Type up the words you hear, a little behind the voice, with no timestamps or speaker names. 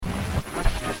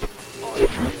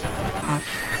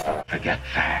Forget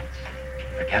facts.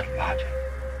 Forget logic.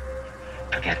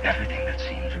 Forget everything that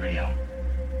seems real.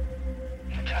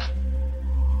 And just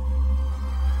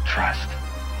trust.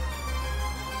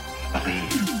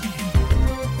 Believe.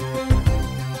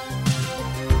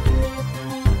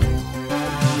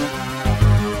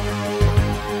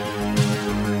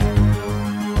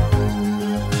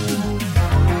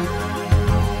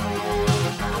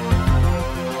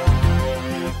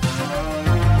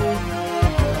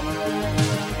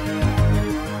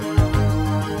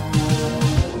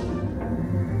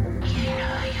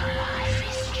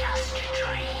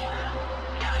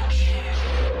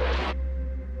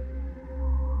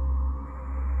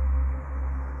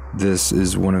 This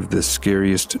is one of the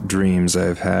scariest dreams I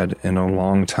have had in a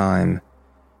long time,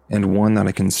 and one that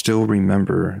I can still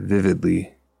remember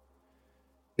vividly.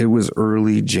 It was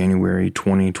early January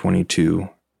 2022.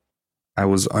 I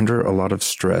was under a lot of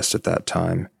stress at that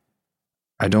time.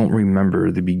 I don't remember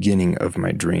the beginning of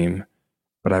my dream,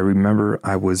 but I remember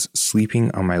I was sleeping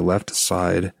on my left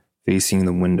side facing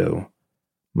the window,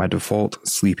 my default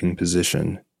sleeping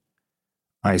position.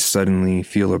 I suddenly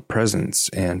feel a presence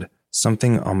and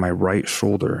something on my right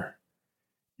shoulder.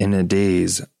 In a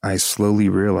daze, I slowly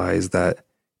realize that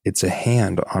it's a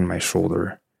hand on my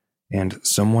shoulder, and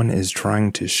someone is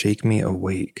trying to shake me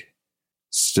awake.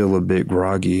 Still a bit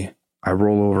groggy, I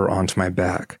roll over onto my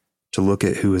back to look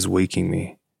at who is waking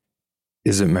me.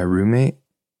 Is it my roommate?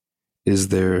 Is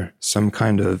there some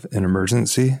kind of an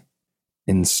emergency?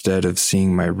 Instead of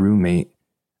seeing my roommate,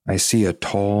 I see a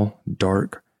tall,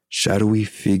 dark, shadowy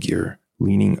figure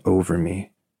leaning over me,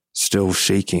 still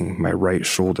shaking my right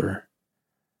shoulder.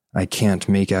 I can't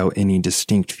make out any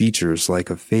distinct features like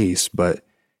a face, but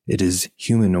it is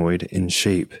humanoid in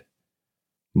shape.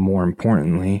 More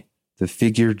importantly, the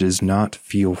figure does not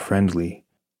feel friendly.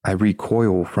 I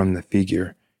recoil from the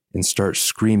figure and start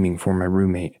screaming for my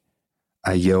roommate.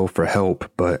 I yell for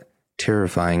help, but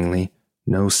terrifyingly,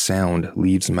 no sound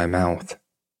leaves my mouth.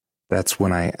 That's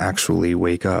when I actually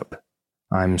wake up.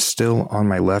 I'm still on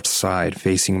my left side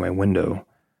facing my window.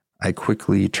 I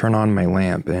quickly turn on my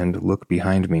lamp and look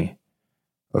behind me.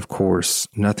 Of course,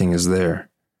 nothing is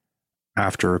there.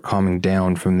 After calming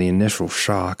down from the initial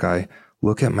shock, I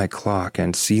look at my clock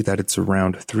and see that it's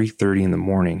around 3:30 in the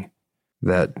morning.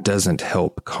 That doesn't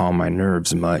help calm my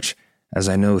nerves much, as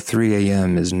I know 3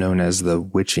 a.m. is known as the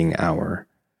witching hour.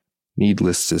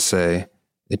 Needless to say,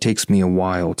 it takes me a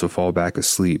while to fall back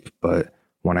asleep, but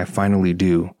when I finally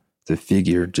do, the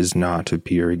figure does not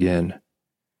appear again.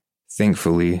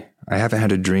 Thankfully, I haven't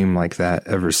had a dream like that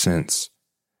ever since.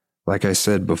 Like I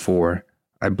said before,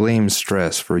 I blame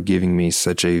stress for giving me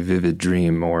such a vivid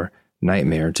dream, or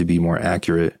nightmare to be more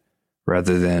accurate,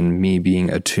 rather than me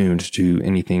being attuned to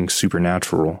anything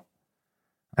supernatural.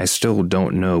 I still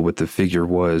don't know what the figure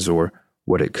was or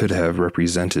what it could have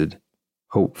represented.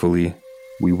 Hopefully,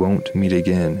 we won't meet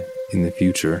again in the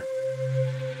future.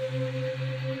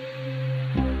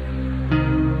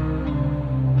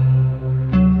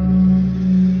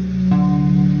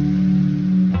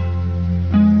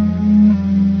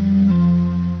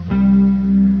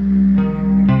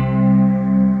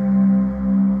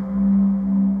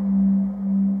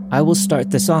 I will start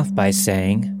this off by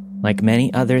saying, like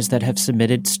many others that have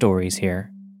submitted stories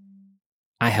here,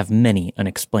 I have many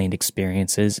unexplained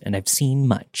experiences and I've seen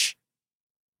much.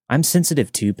 I'm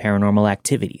sensitive to paranormal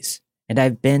activities, and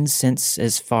I've been since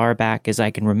as far back as I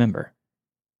can remember.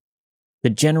 The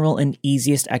general and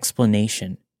easiest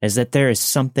explanation is that there is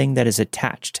something that is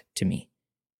attached to me.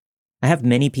 I have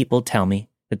many people tell me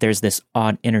that there's this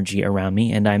odd energy around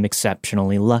me and I'm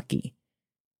exceptionally lucky.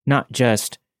 Not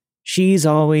just, she's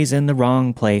always in the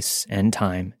wrong place and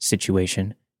time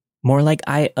situation. More like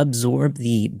I absorb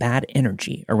the bad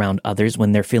energy around others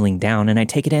when they're feeling down, and I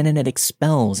take it in and it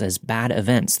expels as bad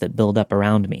events that build up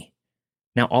around me.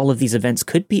 Now, all of these events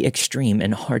could be extreme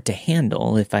and hard to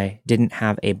handle if I didn't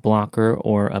have a blocker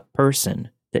or a person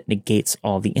that negates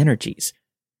all the energies.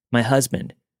 My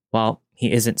husband, while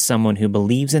he isn't someone who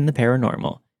believes in the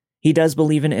paranormal, he does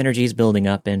believe in energies building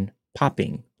up and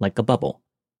popping like a bubble.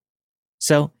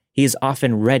 So, he is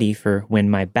often ready for when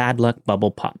my bad luck bubble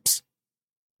pops,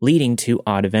 leading to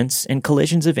odd events and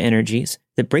collisions of energies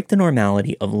that break the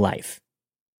normality of life.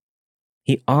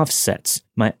 He offsets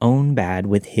my own bad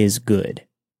with his good.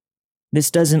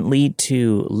 This doesn't lead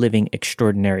to living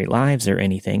extraordinary lives or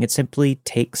anything, it simply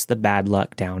takes the bad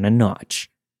luck down a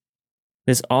notch.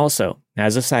 This also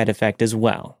has a side effect as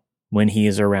well. When he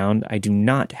is around, I do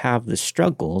not have the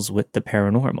struggles with the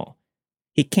paranormal.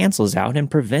 He cancels out and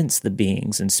prevents the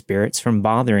beings and spirits from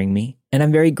bothering me, and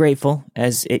I'm very grateful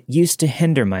as it used to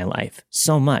hinder my life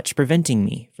so much, preventing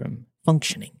me from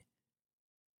functioning.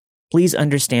 Please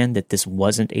understand that this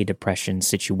wasn't a depression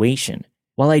situation.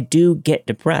 While I do get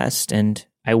depressed and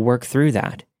I work through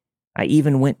that, I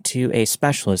even went to a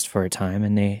specialist for a time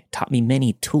and they taught me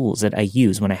many tools that I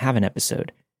use when I have an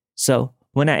episode. So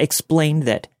when I explained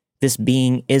that this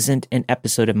being isn't an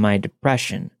episode of my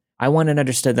depression, I want it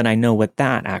understood that I know what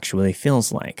that actually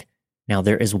feels like. Now,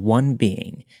 there is one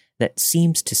being that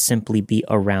seems to simply be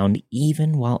around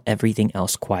even while everything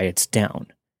else quiets down.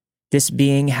 This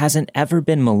being hasn't ever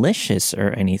been malicious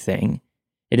or anything.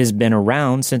 It has been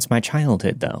around since my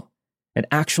childhood, though. It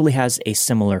actually has a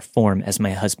similar form as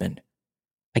my husband.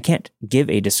 I can't give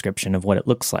a description of what it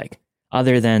looks like.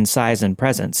 Other than size and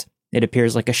presence, it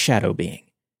appears like a shadow being.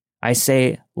 I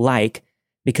say like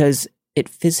because it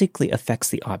physically affects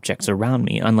the objects around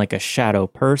me, unlike a shadow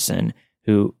person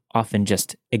who often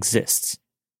just exists.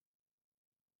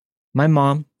 My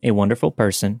mom, a wonderful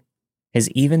person, has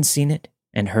even seen it,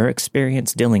 and her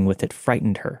experience dealing with it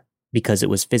frightened her because it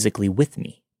was physically with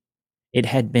me. It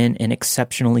had been an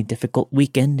exceptionally difficult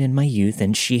weekend in my youth,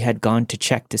 and she had gone to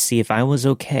check to see if I was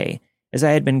okay, as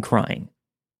I had been crying.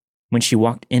 When she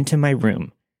walked into my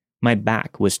room, my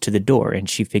back was to the door, and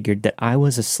she figured that I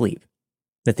was asleep.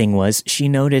 The thing was, she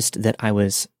noticed that I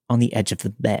was on the edge of the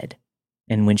bed,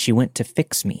 and when she went to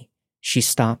fix me, she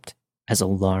stopped as a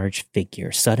large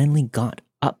figure suddenly got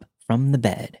up from the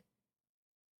bed.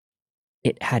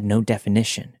 It had no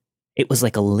definition. It was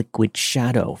like a liquid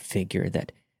shadow figure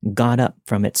that got up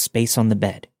from its space on the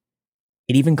bed.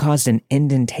 It even caused an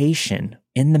indentation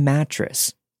in the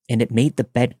mattress, and it made the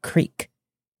bed creak.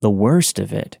 The worst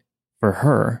of it, for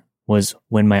her, was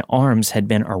when my arms had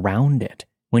been around it.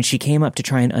 When she came up to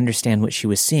try and understand what she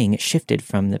was seeing, it shifted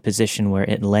from the position where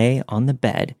it lay on the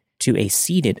bed to a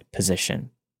seated position,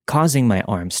 causing my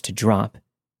arms to drop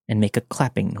and make a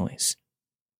clapping noise.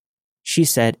 She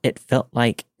said it felt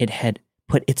like it had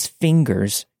put its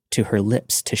fingers to her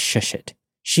lips to shush it.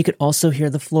 She could also hear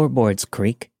the floorboards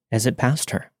creak as it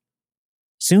passed her.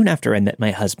 Soon after I met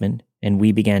my husband and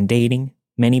we began dating,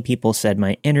 many people said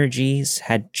my energies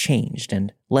had changed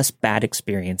and less bad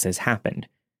experiences happened.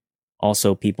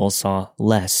 Also, people saw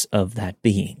less of that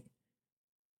being.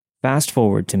 Fast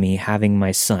forward to me having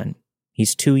my son.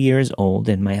 He's 2 years old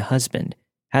and my husband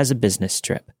has a business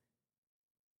trip.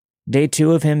 Day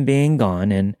 2 of him being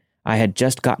gone, and I had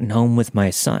just gotten home with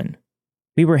my son.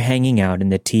 We were hanging out in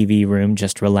the TV room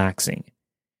just relaxing.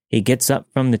 He gets up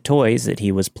from the toys that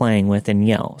he was playing with and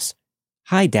yells,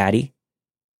 "Hi, Daddy.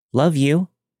 Love you."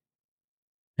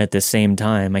 At the same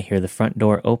time, I hear the front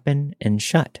door open and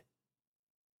shut.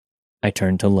 I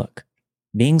turn to look,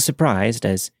 being surprised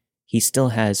as he still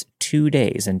has 2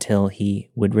 days until he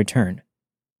would return.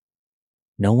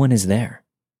 No one is there,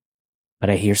 but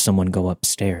I hear someone go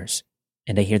upstairs,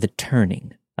 and I hear the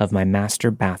turning of my master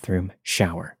bathroom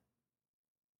shower.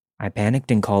 I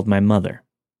panicked and called my mother,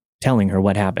 telling her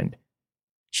what happened.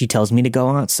 She tells me to go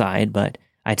outside, but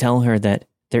I tell her that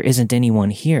there isn't anyone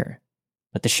here.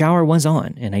 But the shower was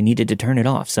on, and I needed to turn it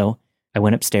off, so I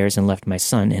went upstairs and left my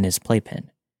son in his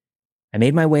playpen. I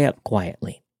made my way up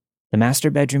quietly. The master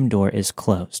bedroom door is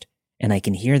closed, and I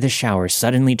can hear the shower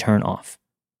suddenly turn off.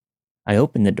 I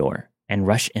open the door and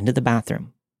rush into the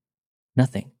bathroom.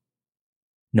 Nothing.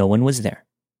 No one was there.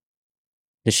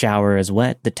 The shower is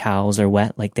wet, the towels are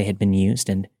wet like they had been used,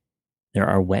 and there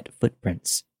are wet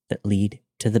footprints that lead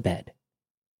to the bed.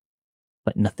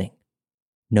 But nothing.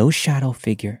 No shadow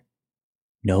figure.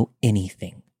 No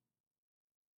anything.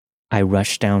 I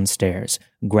rush downstairs,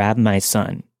 grab my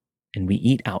son, and we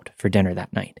eat out for dinner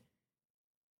that night.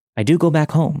 I do go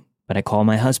back home, but I call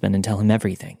my husband and tell him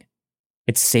everything.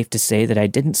 It's safe to say that I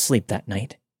didn't sleep that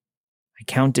night. I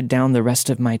counted down the rest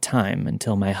of my time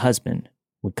until my husband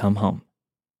would come home.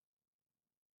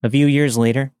 A few years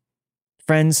later,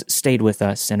 friends stayed with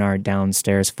us in our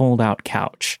downstairs fold-out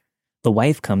couch. The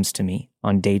wife comes to me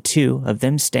on day 2 of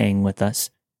them staying with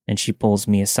us, and she pulls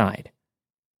me aside.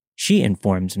 She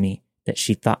informs me that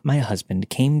she thought my husband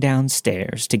came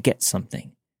downstairs to get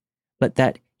something, but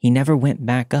that he never went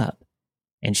back up,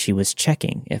 and she was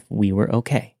checking if we were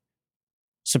okay.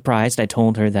 Surprised, I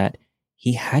told her that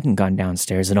he hadn't gone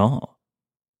downstairs at all.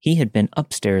 He had been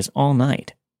upstairs all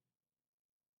night.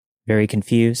 Very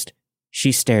confused,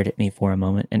 she stared at me for a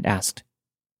moment and asked,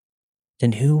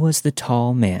 "Then who was the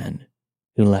tall man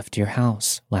who left your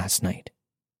house last night?"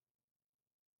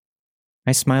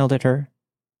 I smiled at her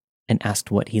and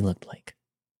asked what he looked like.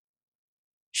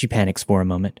 She panics for a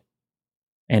moment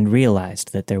and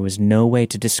realized that there was no way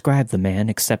to describe the man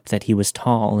except that he was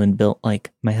tall and built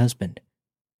like my husband.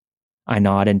 I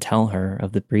nod and tell her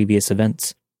of the previous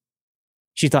events.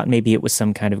 She thought maybe it was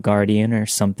some kind of guardian or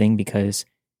something because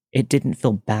it didn't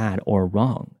feel bad or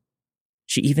wrong.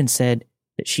 She even said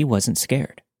that she wasn't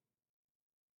scared.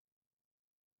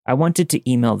 I wanted to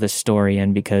email this story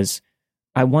in because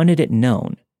I wanted it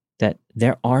known that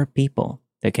there are people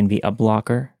that can be a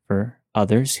blocker for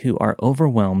others who are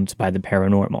overwhelmed by the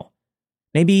paranormal.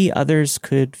 Maybe others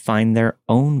could find their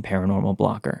own paranormal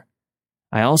blocker.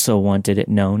 I also wanted it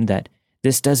known that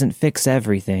this doesn't fix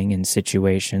everything in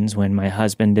situations when my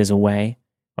husband is away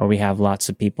or we have lots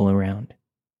of people around,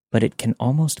 but it can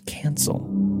almost cancel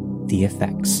the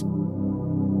effects.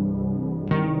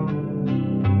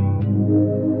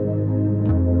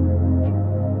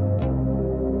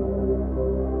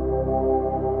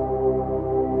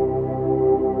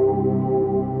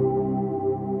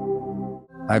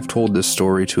 I've told this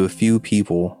story to a few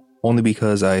people only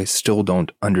because I still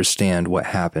don't understand what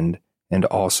happened and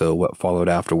also what followed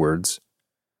afterwards.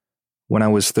 When I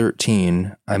was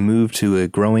 13, I moved to a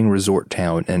growing resort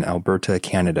town in Alberta,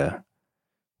 Canada.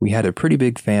 We had a pretty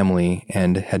big family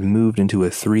and had moved into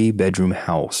a 3-bedroom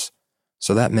house,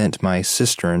 so that meant my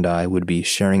sister and I would be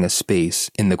sharing a space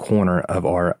in the corner of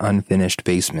our unfinished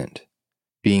basement.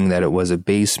 Being that it was a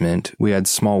basement, we had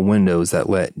small windows that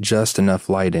let just enough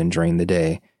light in during the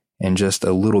day and just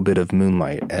a little bit of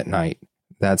moonlight at night.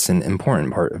 That's an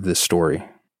important part of this story.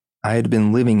 I had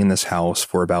been living in this house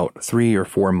for about 3 or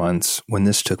 4 months when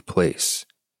this took place.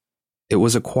 It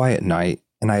was a quiet night,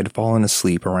 and I had fallen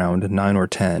asleep around 9 or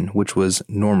 10, which was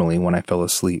normally when I fell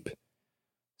asleep.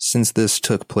 Since this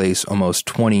took place almost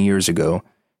 20 years ago,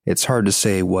 it's hard to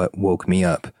say what woke me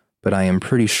up, but I am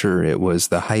pretty sure it was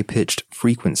the high-pitched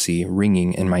frequency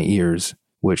ringing in my ears,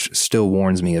 which still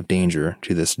warns me of danger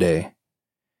to this day.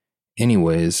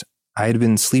 Anyways, I had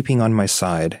been sleeping on my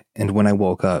side, and when I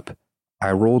woke up,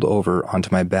 I rolled over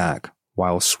onto my back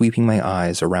while sweeping my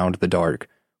eyes around the dark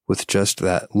with just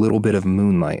that little bit of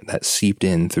moonlight that seeped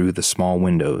in through the small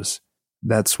windows.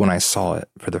 That's when I saw it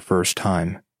for the first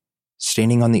time.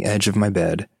 Standing on the edge of my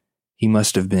bed, he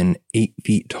must have been 8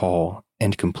 feet tall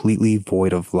and completely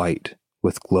void of light,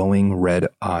 with glowing red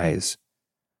eyes.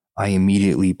 I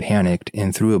immediately panicked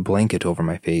and threw a blanket over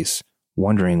my face,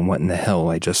 wondering what in the hell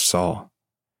I just saw.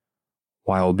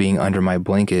 While being under my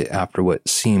blanket after what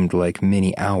seemed like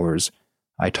many hours,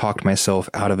 I talked myself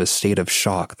out of a state of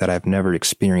shock that I've never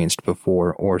experienced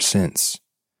before or since.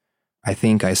 I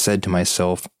think I said to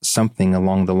myself something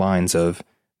along the lines of,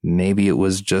 maybe it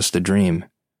was just a dream.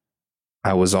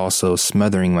 I was also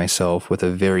smothering myself with a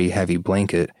very heavy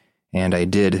blanket, and I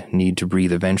did need to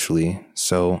breathe eventually,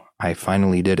 so I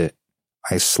finally did it.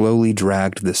 I slowly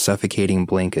dragged the suffocating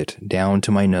blanket down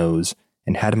to my nose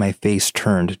and had my face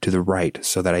turned to the right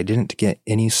so that I didn't get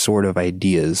any sort of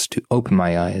ideas to open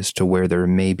my eyes to where there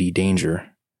may be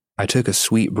danger. I took a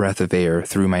sweet breath of air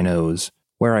through my nose,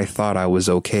 where I thought I was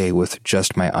okay with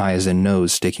just my eyes and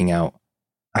nose sticking out.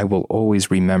 I will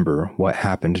always remember what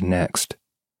happened next.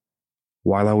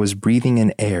 While I was breathing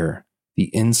in air, the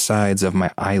insides of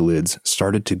my eyelids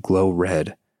started to glow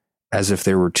red, as if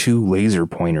there were 2 laser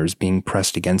pointers being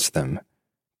pressed against them.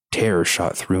 Terror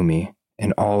shot through me,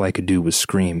 and all I could do was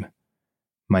scream.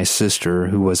 My sister,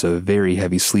 who was a very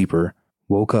heavy sleeper,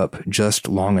 woke up just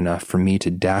long enough for me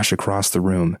to dash across the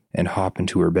room and hop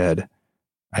into her bed.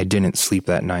 I didn't sleep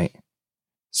that night.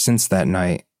 Since that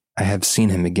night, I have seen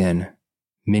him again,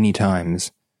 many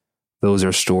times. Those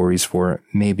are stories for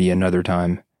maybe another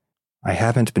time. I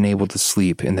haven't been able to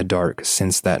sleep in the dark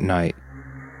since that night,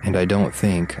 and I don't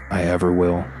think I ever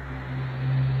will.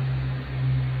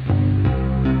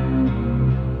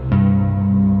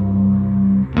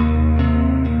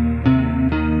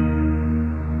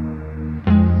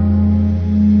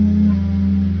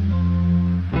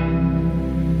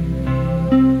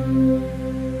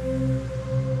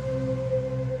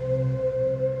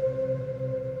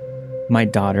 My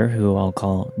daughter, who I'll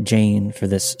call Jane for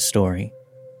this story,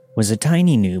 was a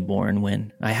tiny newborn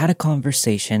when I had a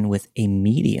conversation with a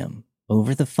medium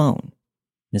over the phone.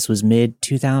 This was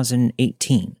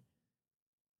mid-2018.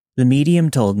 The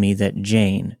medium told me that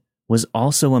Jane was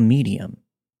also a medium,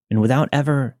 and without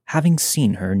ever having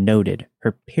seen her, noted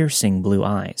her piercing blue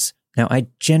eyes. Now, I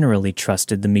generally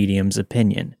trusted the medium's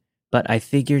opinion, but I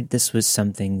figured this was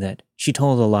something that she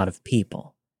told a lot of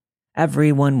people.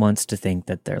 Everyone wants to think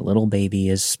that their little baby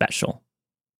is special.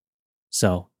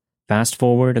 So, fast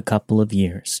forward a couple of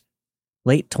years.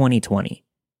 Late 2020.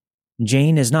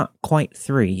 Jane is not quite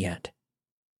 3 yet.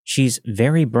 She's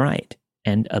very bright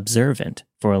and observant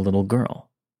for a little girl,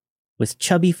 with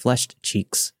chubby fleshed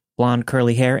cheeks, blonde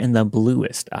curly hair, and the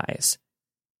bluest eyes.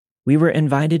 We were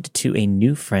invited to a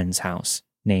new friend's house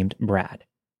named Brad.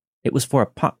 It was for a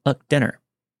potluck dinner.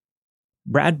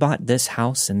 Brad bought this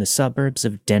house in the suburbs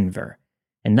of Denver,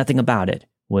 and nothing about it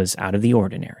was out of the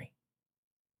ordinary.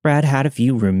 Brad had a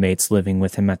few roommates living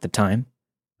with him at the time.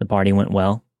 The party went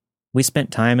well. We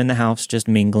spent time in the house just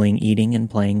mingling, eating, and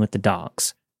playing with the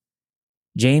dogs.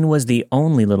 Jane was the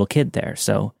only little kid there,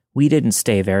 so we didn't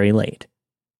stay very late.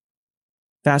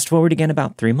 Fast forward again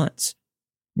about 3 months.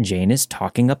 Jane is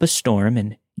talking up a storm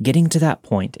and getting to that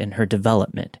point in her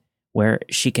development where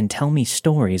she can tell me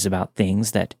stories about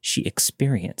things that she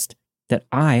experienced that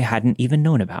I hadn't even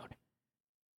known about.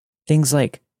 Things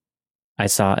like, I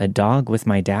saw a dog with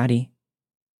my daddy,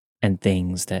 and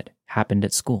things that happened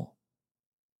at school.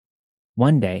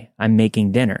 One day, I'm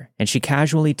making dinner, and she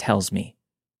casually tells me,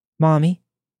 "Mommy,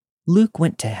 Luke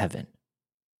went to heaven."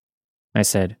 I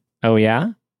said, "Oh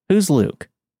yeah? Who's Luke?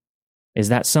 Is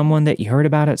that someone that you heard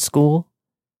about at school?"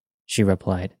 She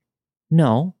replied,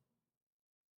 "No."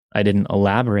 I didn't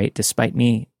elaborate despite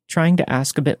me trying to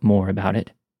ask a bit more about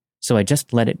it, so I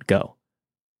just let it go.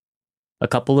 A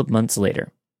couple of months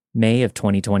later, May of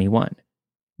 2021,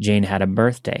 Jane had a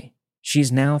birthday.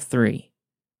 She's now 3.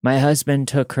 My husband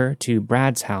took her to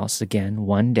Brad's house again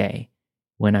one day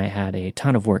when I had a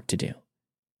ton of work to do.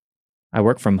 I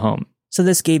work from home, so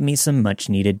this gave me some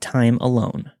much-needed time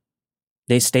alone.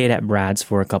 They stayed at Brad's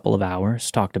for a couple of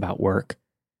hours, talked about work,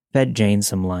 fed Jane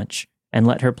some lunch, and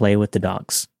let her play with the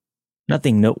dogs.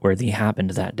 Nothing noteworthy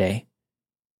happened that day.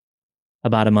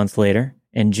 About a month later,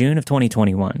 in June of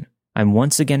 2021, I'm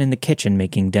once again in the kitchen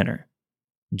making dinner.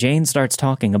 Jane starts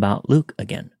talking about Luke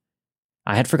again.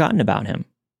 I had forgotten about him,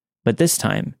 but this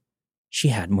time, she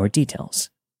had more details.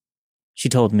 She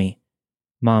told me,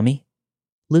 "Mommy,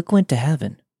 Luke went to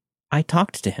heaven. I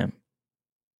talked to him."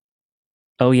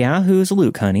 "Oh yeah? Who's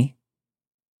Luke, honey?"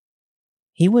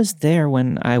 "He was there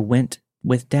when I went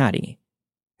with Daddy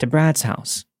to Brad's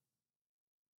house."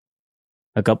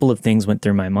 A couple of things went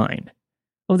through my mind.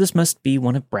 Oh, this must be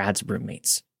one of Brad's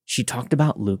roommates. She talked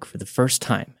about Luke for the first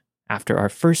time after our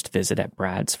first visit at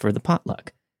Brad's for the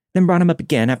potluck, then brought him up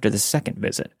again after the second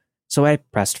visit, so I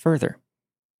pressed further.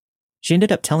 She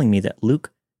ended up telling me that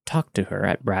Luke talked to her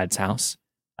at Brad's house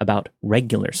about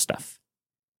regular stuff,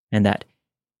 and that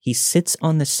he sits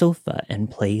on the sofa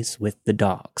and plays with the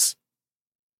dogs.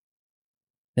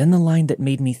 Then the line that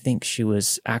made me think she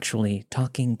was actually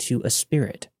talking to a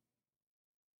spirit.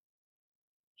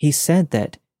 He said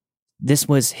that this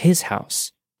was his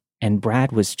house, and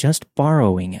Brad was just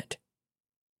borrowing it.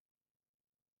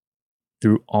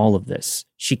 Through all of this,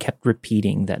 she kept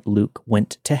repeating that Luke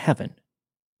went to heaven,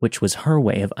 which was her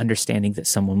way of understanding that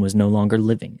someone was no longer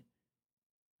living.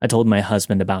 I told my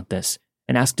husband about this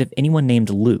and asked if anyone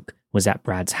named Luke was at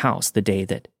Brad's house the day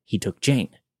that he took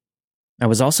Jane. I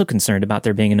was also concerned about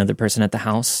there being another person at the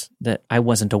house that I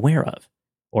wasn't aware of,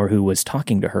 or who was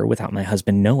talking to her without my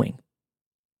husband knowing.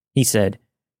 He said,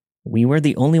 "We were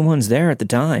the only ones there at the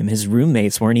time. His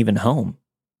roommates weren't even home."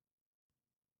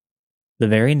 The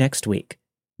very next week,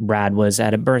 Brad was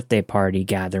at a birthday party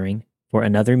gathering for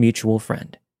another mutual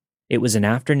friend. It was an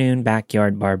afternoon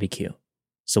backyard barbecue,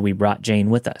 so we brought Jane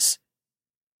with us.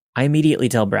 I immediately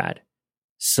tell Brad,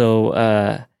 "So,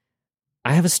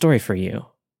 I have a story for you.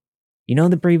 You know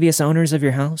the previous owners of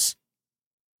your house?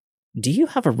 Do you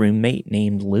have a roommate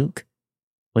named Luke?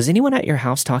 Was anyone at your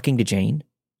house talking to Jane?"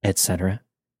 Etc.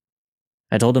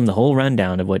 I told him the whole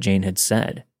rundown of what Jane had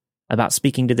said about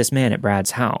speaking to this man at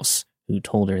Brad's house who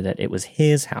told her that it was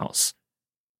his house.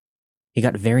 He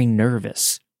got very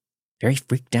nervous, very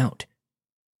freaked out.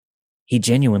 He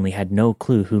genuinely had no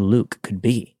clue who Luke could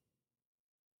be.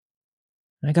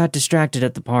 I got distracted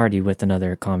at the party with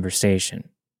another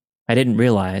conversation. I didn't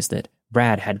realize that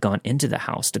Brad had gone into the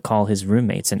house to call his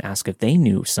roommates and ask if they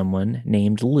knew someone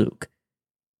named Luke.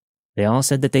 They all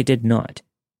said that they did not.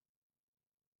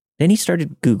 Then he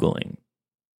started Googling.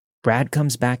 Brad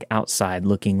comes back outside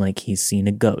looking like he's seen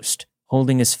a ghost,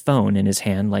 holding his phone in his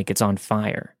hand like it's on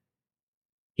fire.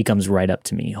 He comes right up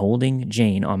to me, holding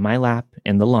Jane on my lap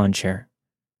in the lawn chair.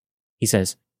 He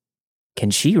says, "Can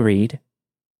she read?"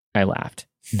 I laughed.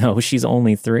 "No, she's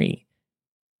only 3.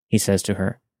 He says to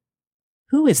her,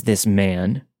 "Who is this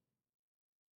man?"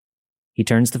 He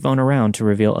turns the phone around to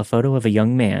reveal a photo of a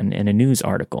young man in a news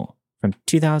article from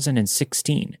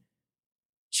 2016.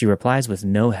 She replies with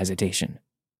no hesitation,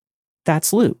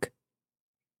 "That's Luke."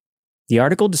 The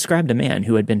article described a man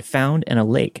who had been found in a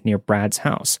lake near Brad's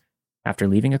house after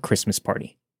leaving a Christmas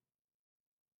party.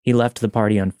 He left the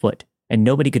party on foot, and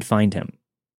nobody could find him,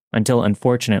 until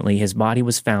unfortunately his body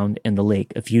was found in the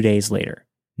lake a few days later.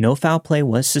 No foul play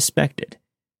was suspected,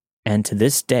 and to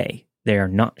this day, they are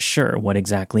not sure what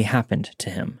exactly happened to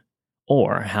him,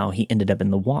 or how he ended up in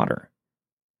the water.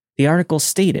 The article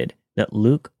stated that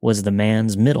Luke was the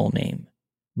man's middle name,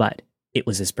 but it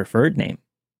was his preferred name.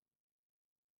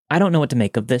 I don't know what to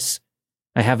make of this.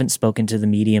 I haven't spoken to the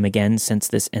medium again since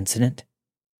this incident,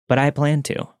 but I plan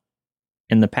to.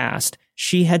 In the past,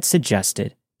 she had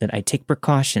suggested that I take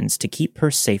precautions to keep her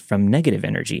safe from negative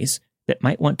energies that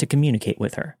might want to communicate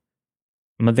with her.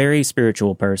 I'm a very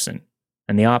spiritual person,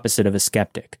 and the opposite of a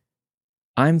skeptic.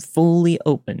 I'm fully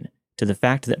open to the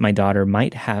fact that my daughter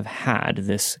might have had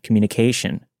this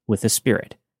communication with a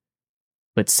spirit.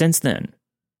 But since then,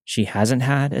 she hasn't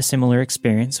had a similar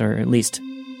experience, or at least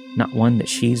not one that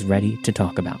she's ready to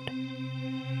talk about.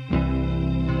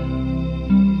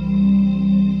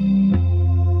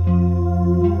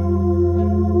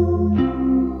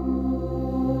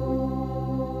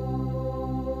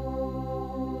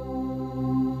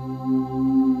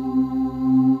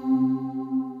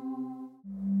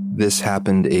 This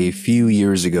happened a few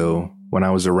years ago when I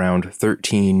was around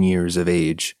 13 years of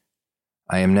age.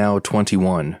 I am now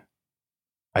 21.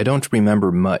 I don't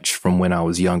remember much from when I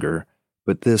was younger,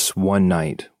 but this one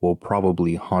night will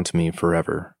probably haunt me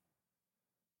forever.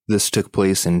 This took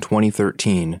place in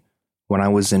 2013 when I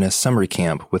was in a summer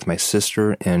camp with my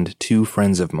sister and two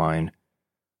friends of mine.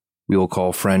 We will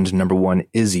call friend number 1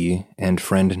 Izzy and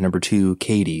friend number 2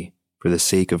 Katie for the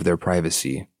sake of their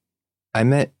privacy. I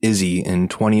met Izzy in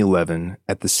 2011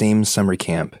 at the same summer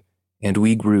camp, and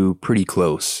we grew pretty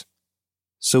close.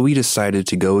 So we decided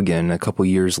to go again a couple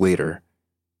years later,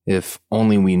 if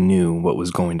only we knew what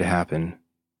was going to happen.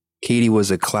 Katie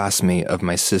was a classmate of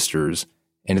my sister's,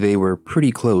 and they were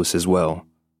pretty close as well.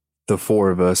 The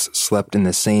 4 of us slept in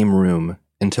the same room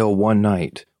until one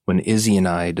night when Izzy and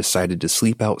I decided to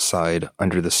sleep outside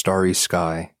under the starry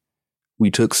sky.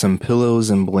 We took some pillows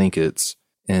and blankets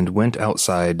and went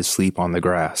outside to sleep on the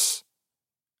grass.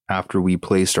 After we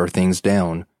placed our things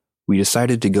down, we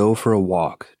decided to go for a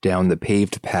walk down the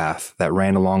paved path that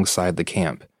ran alongside the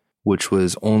camp, which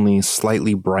was only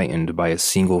slightly brightened by a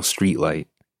single streetlight.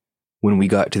 When we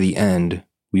got to the end,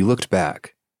 we looked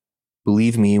back.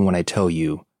 Believe me when I tell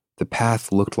you, the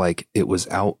path looked like it was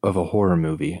out of a horror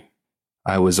movie.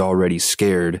 I was already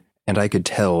scared, and I could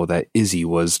tell that Izzy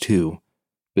was too,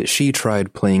 but she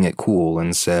tried playing it cool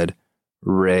and said,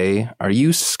 "Ray, are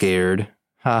you scared?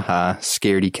 Haha,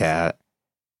 scaredy cat."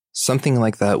 Something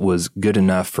like that was good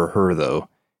enough for her though,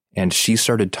 and she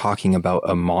started talking about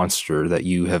a monster that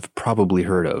you have probably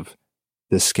heard of,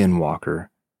 the Skinwalker,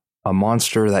 a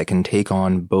monster that can take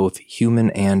on both human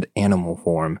and animal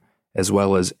form, as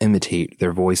well as imitate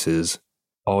their voices.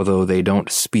 Although they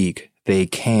don't speak, they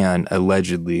can,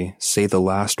 allegedly, say the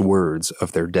last words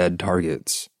of their dead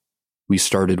targets. We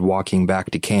started walking back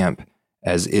to camp.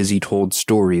 As Izzy told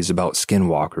stories about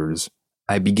skinwalkers,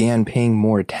 I began paying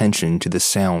more attention to the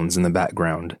sounds in the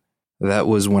background. That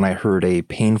was when I heard a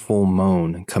painful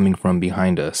moan coming from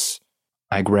behind us.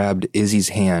 I grabbed Izzy's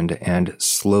hand and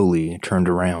slowly turned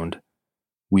around.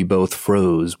 We both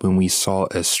froze when we saw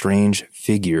a strange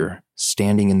figure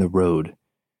standing in the road.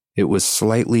 It was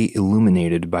slightly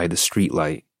illuminated by the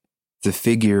streetlight. The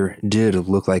figure did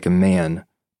look like a man,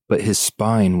 but his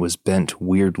spine was bent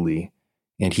weirdly,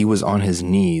 and he was on his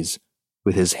knees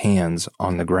with his hands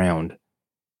on the ground.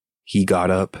 He got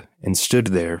up and stood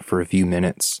there for a few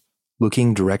minutes,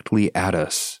 looking directly at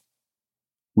us.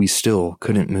 We still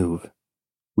couldn't move.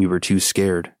 We were too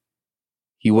scared.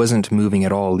 He wasn't moving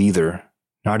at all either,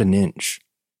 not an inch.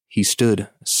 He stood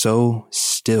so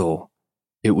still.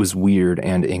 It was weird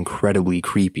and incredibly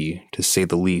creepy, to say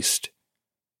the least.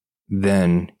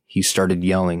 Then he started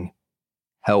yelling,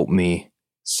 "Help me.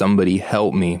 Somebody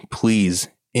help me, please,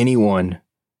 anyone."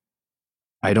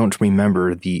 I don't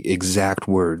remember the exact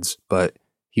words, but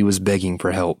he was begging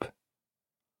for help.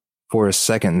 For a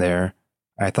second there,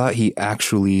 I thought he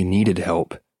actually needed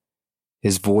help.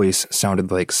 His voice sounded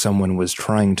like someone was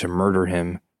trying to murder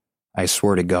him. I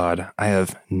swear to God, I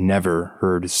have never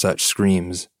heard such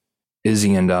screams.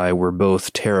 Izzy and I were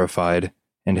both terrified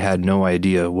and had no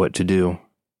idea what to do.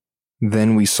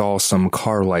 Then we saw some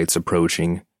car lights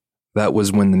approaching. That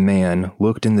was when the man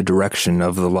looked in the direction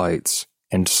of the lights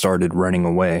and started running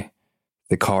away.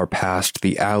 The car passed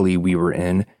the alley we were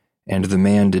in, and the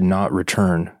man did not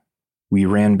return. We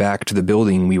ran back to the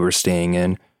building we were staying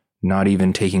in, not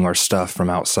even taking our stuff from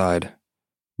outside.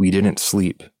 We didn't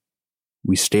sleep.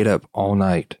 We stayed up all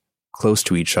night, close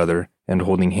to each other and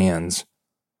holding hands.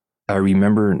 I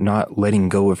remember not letting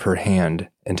go of her hand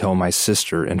until my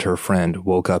sister and her friend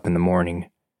woke up in the morning.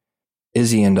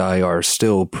 Izzy and I are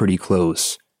still pretty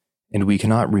close, and we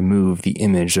cannot remove the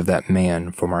image of that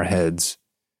man from our heads.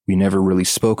 We never really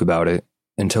spoke about it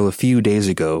until a few days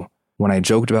ago when I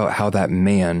joked about how that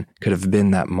man could have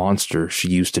been that monster she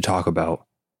used to talk about.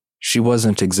 She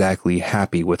wasn't exactly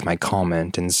happy with my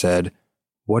comment and said,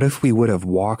 What if we would have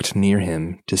walked near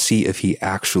him to see if he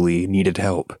actually needed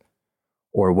help?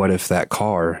 Or what if that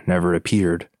car never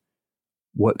appeared?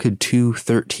 What could two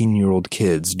 13-year-old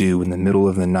kids do in the middle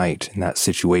of the night in that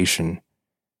situation?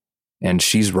 And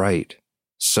she's right.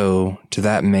 So, to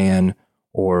that man,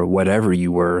 or whatever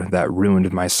you were that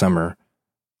ruined my summer,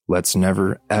 let's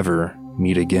never, ever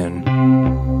meet again.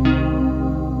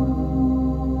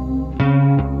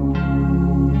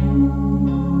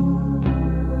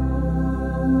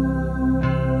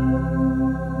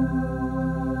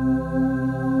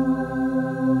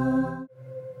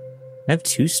 I have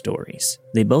two stories.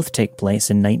 They both take place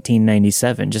in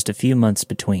 1997, just a few months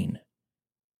between.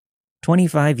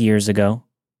 25 years ago,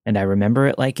 and I remember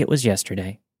it like it was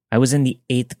yesterday, I was in the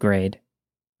 8th grade.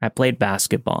 I played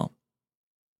basketball.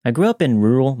 I grew up in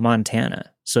rural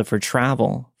Montana, so for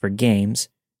travel, for games,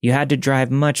 you had to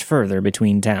drive much further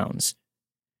between towns.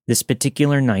 This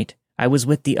particular night, I was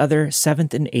with the other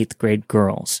 7th and 8th grade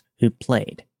girls who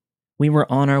played. We were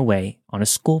on our way on a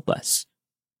school bus.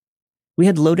 We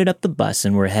had loaded up the bus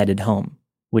and were headed home,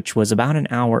 which was about an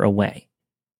hour away.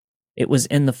 It was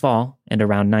in the fall and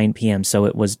around 9 p.m., so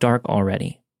it was dark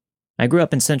already. I grew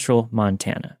up in central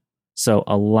Montana, so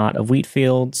a lot of wheat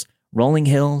fields, rolling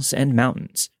hills, and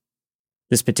mountains.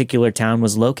 This particular town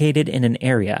was located in an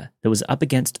area that was up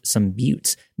against some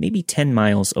buttes, maybe 10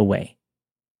 miles away.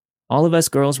 All of us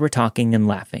girls were talking and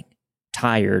laughing,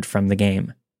 tired from the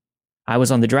game. I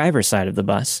was on the driver's side of the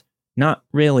bus, not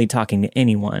really talking to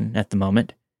anyone at the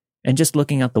moment, and just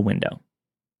looking out the window.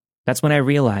 That's when I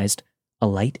realized a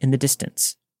light in the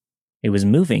distance. It was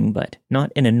moving, but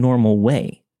not in a normal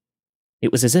way. It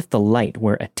was as if the light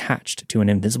were attached to an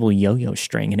invisible yo-yo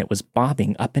string and it was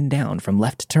bobbing up and down from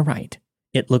left to right.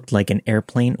 It looked like an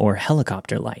airplane or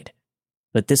helicopter light,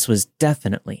 but this was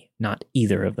definitely not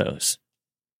either of those.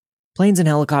 Planes and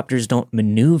helicopters don't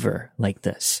maneuver like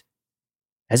this.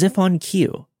 As if on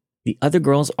cue, the other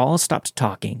girls all stopped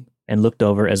talking and looked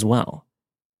over as well.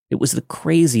 It was the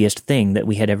craziest thing that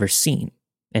we had ever seen,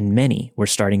 and many were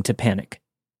starting to panic.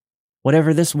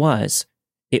 Whatever this was,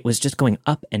 it was just going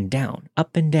up and down,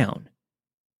 up and down.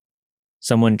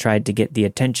 Someone tried to get the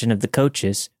attention of the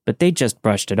coaches, but they just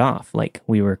brushed it off like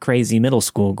we were crazy middle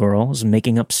school girls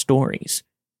making up stories.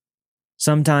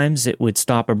 Sometimes it would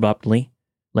stop abruptly,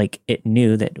 like it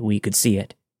knew that we could see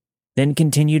it, then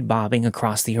continued bobbing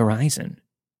across the horizon.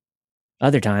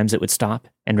 Other times it would stop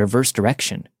and reverse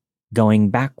direction,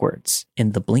 going backwards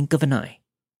in the blink of an eye.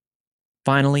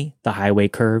 Finally, the highway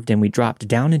curved and we dropped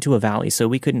down into a valley so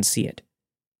we couldn't see it.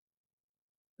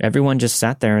 Everyone just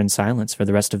sat there in silence for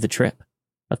the rest of the trip.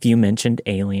 A few mentioned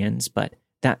aliens, but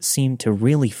that seemed to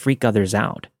really freak others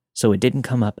out, so it didn't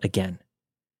come up again.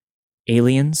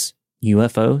 Aliens?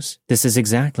 UFOs? This is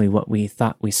exactly what we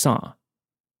thought we saw.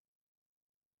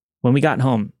 When we got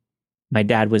home, my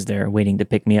dad was there waiting to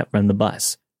pick me up from the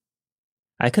bus.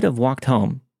 I could have walked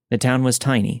home. The town was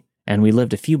tiny, and we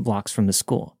lived a few blocks from the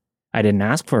school. I didn't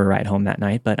ask for a ride home that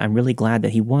night, but I'm really glad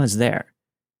that he was there.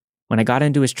 When I got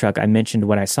into his truck, I mentioned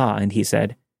what I saw, and he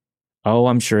said, "Oh,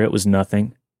 I'm sure it was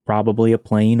nothing. Probably a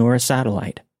plane or a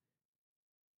satellite."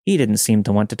 He didn't seem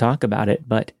to want to talk about it,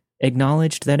 but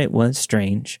acknowledged that it was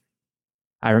strange.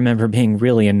 I remember being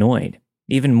really annoyed,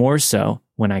 even more so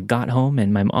when I got home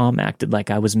and my mom acted like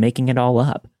I was making it all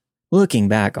up. Looking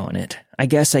back on it, I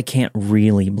guess I can't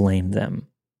really blame them.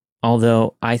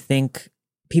 Although I think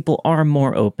people are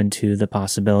more open to the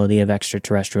possibility of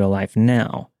extraterrestrial life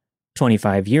now.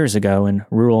 25 years ago in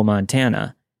rural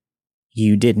Montana,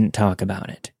 you didn't talk about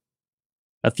it.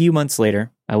 A few months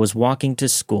later, I was walking to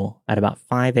school at about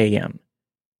 5 a.m.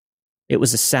 It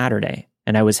was a Saturday,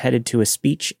 and I was headed to a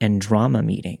speech and drama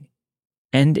meeting.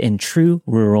 And in true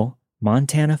rural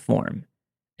Montana form,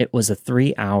 it was a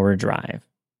 3-hour drive.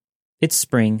 It's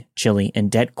spring, chilly, and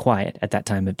dead quiet at that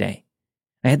time of day.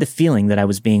 I had the feeling that I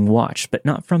was being watched, but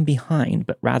not from behind,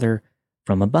 but rather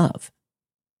from above.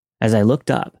 As I looked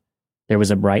up, there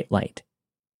was a bright light,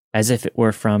 as if it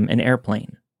were from an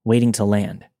airplane waiting to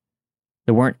land.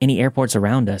 There weren't any airports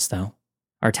around us, though.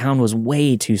 Our town was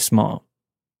way too small.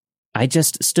 I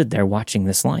just stood there watching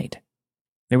this light.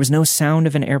 There was no sound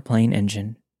of an airplane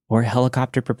engine or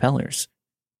helicopter propellers,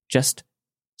 just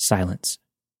silence.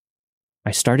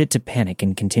 I started to panic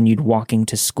and continued walking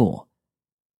to school.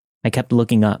 I kept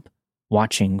looking up,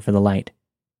 watching for the light.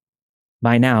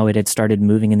 By now, it had started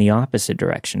moving in the opposite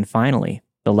direction. Finally,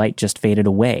 the light just faded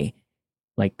away,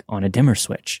 like on a dimmer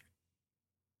switch.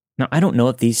 Now, I don't know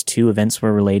if these two events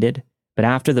were related, but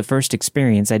after the first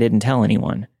experience, I didn't tell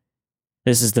anyone.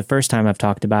 This is the first time I've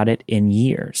talked about it in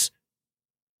years.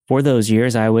 For those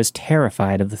years, I was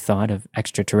terrified of the thought of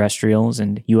extraterrestrials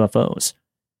and UFOs.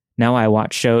 Now I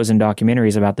watch shows and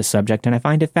documentaries about the subject and I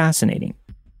find it fascinating.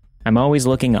 I'm always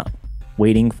looking up,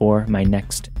 waiting for my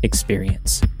next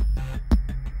experience.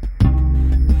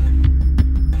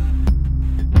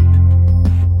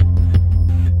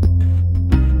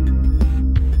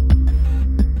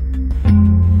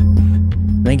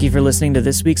 Thank you for listening to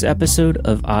this week's episode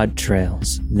of Odd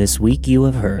Trails. This week you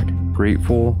have heard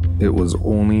Grateful It Was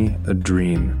Only a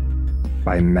Dream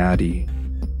by Maddie.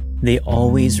 They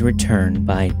Always Return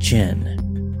by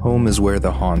Jen. Home Is Where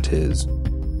the Haunt Is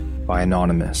by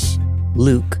Anonymous.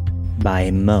 Luke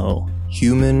by Mo.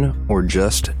 Human or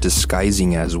Just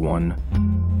Disguising as One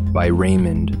by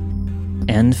Raymond.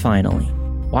 And finally,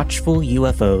 Watchful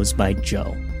UFOs by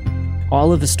Joe.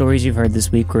 All of the stories you've heard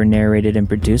this week were narrated and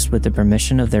produced with the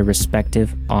permission of their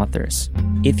respective authors.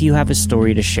 If you have a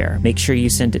story to share, make sure you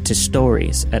send it to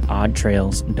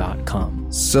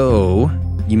stories@oddtrails.com. So,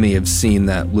 you may have seen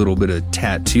that little bit of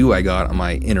tattoo I got on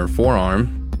my inner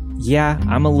forearm. Yeah,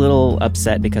 I'm a little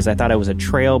upset because I thought I was a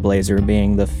trailblazer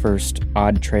being the first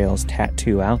Odd Trails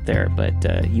tattoo out there, but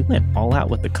you went all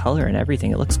out with the color and everything.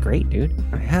 It looks great, dude.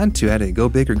 I had to go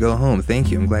big or go home.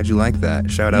 Thank you. I'm glad you like that.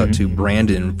 Shout out to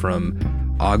Brandon from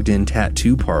Ogden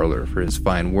Tattoo Parlor for his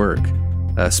fine work.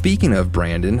 Speaking of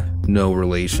Brandon, no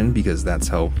relation because that's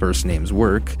how first names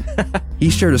work. He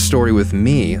shared a story with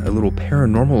me, a little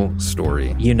paranormal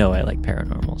story. You know I like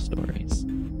paranormal stories.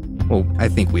 Well, I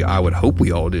would hope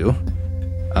we all do.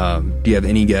 Do you have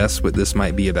any guess what this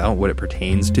might be about, what it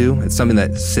pertains to? It's something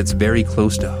that sits very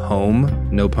close to home,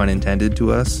 no pun intended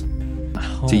to us.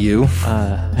 To you?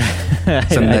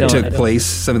 Something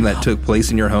that took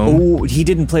place in your home? Oh, he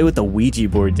didn't play with the Ouija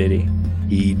board, did he?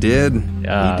 He did. We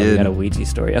got a Ouija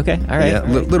story. Okay, all right. Yeah,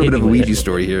 a little bit of a Ouija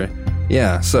story here.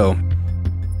 Yeah, so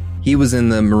he was in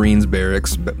the Marines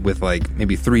barracks with like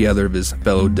maybe 3 other of his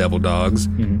fellow devil dogs.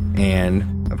 Mm-hmm.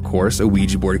 And of course, a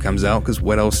Ouija board comes out because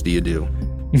what else do you do?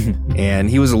 And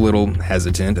he was a little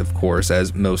hesitant, of course,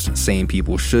 as most sane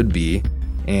people should be.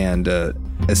 And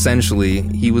essentially,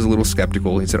 he was a little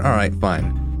skeptical. He said, all right, fine.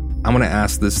 I'm going to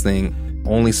ask this thing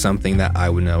only something that I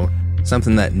would know,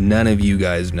 something that none of you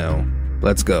guys know.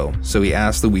 Let's go. So he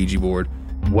asked the Ouija board,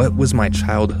 what was my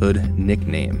childhood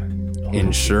nickname?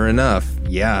 And sure enough,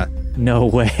 yeah. No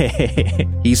way.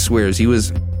 He swears he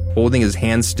was holding his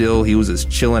hand still. He was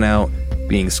just chilling out,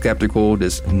 being skeptical,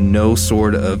 just no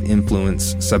sort of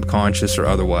influence, subconscious or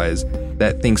otherwise.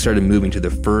 That thing started moving to the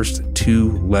first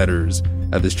 2 letters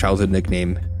of his childhood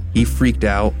nickname. He freaked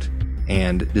out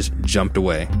and just jumped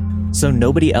away. So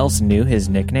nobody else knew his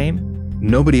nickname?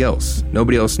 Nobody else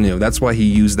knew. That's why he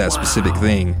used that specific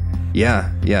thing. Yeah,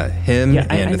 him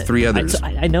and the 3 others.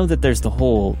 I know that there's the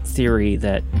whole theory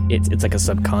that it's like a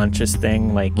subconscious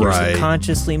thing, like you're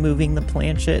subconsciously moving the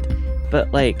planchette,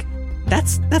 but like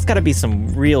that's got to be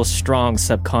some real strong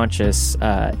subconscious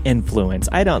influence.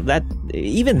 I feel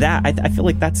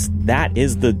like that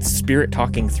is the spirit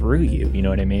talking through you. You know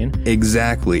what I mean?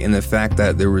 Exactly. And the fact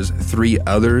that there was 3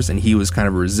 others and he was kind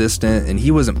of resistant and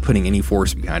he wasn't putting any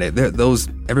force behind it.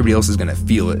 Everybody else is going to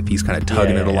feel it if he's kind of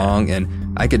tugging it along. And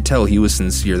I could tell he was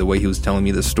sincere the way he was telling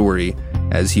me the story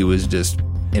as he was just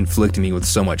inflicting me with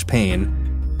so much pain.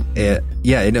 It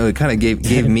kind of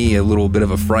gave me a little bit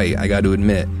of a fright, I got to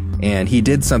admit. And he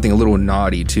did something a little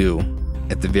naughty, too,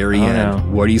 at the very end. No.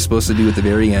 What are you supposed to do at the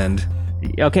very end?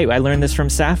 Okay, I learned this from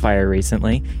Sapphire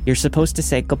recently. You're supposed to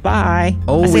say goodbye.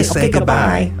 Always say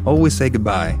goodbye. Always say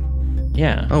goodbye.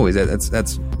 Yeah. Always.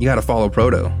 That's you got to follow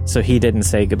Proto. So he didn't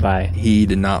say goodbye. He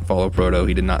did not follow Proto.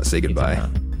 He did not say goodbye.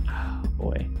 Oh,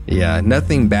 boy. Yeah,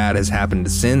 nothing bad has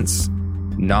happened since.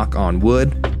 Knock on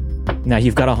wood. Now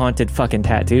you've got a haunted fucking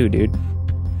tattoo, dude.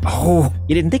 Oh.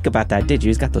 You didn't think about that, did you?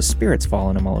 He's got those spirits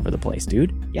following him all over the place,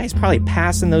 dude. Yeah, he's probably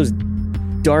passing those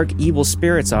dark, evil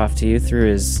spirits off to you through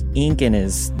his ink and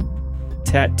his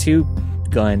tattoo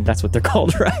gun. That's what they're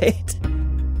called, right?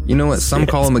 You know what? Some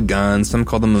call them a gun, some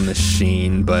call them a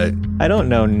machine, but I don't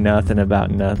know nothing about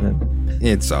nothing.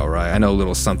 It's all right. I know a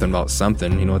little something about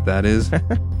something. You know what that is?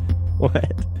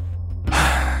 What?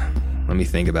 Let me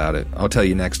think about it. I'll tell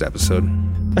you next episode.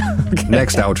 Okay.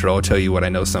 Next outro, I'll tell you what I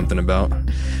know something about.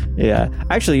 Yeah.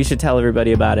 Actually, you should tell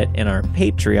everybody about it in our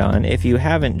Patreon. If you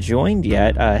haven't joined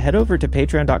yet, head over to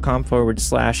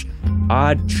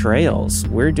patreon.com/oddtrails.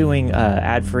 We're doing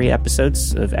ad-free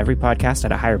episodes of every podcast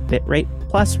at a higher bit rate.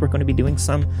 Plus, we're going to be doing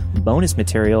some bonus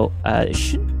material.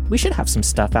 We should have some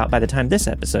stuff out by the time this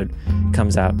episode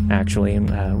comes out, actually.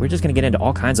 And we're just going to get into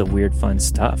all kinds of weird, fun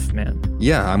stuff, man.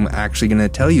 Yeah, I'm actually going to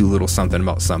tell you a little something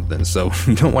about something, so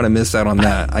you don't want to miss out on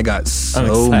that. I got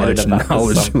so much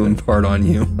knowledge to impart on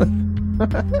you.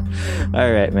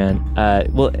 All right, man.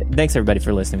 Well, thanks everybody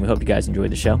for listening. We hope you guys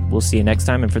enjoyed the show. We'll see you next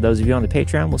time. And for those of you on the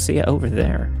Patreon, we'll see you over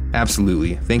there.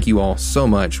 Absolutely. Thank you all so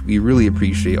much. We really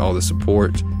appreciate all the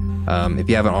support. If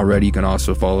you haven't already, you can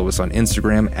also follow us on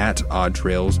Instagram at Odd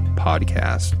Trails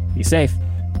Podcast. Be safe.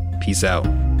 Peace out.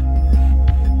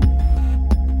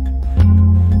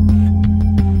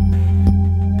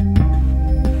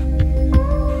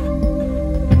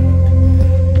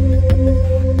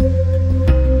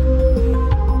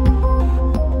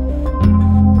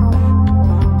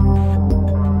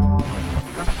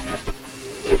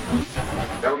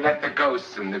 Don't let the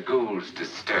ghosts and the ghouls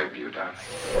disturb you,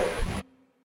 darling.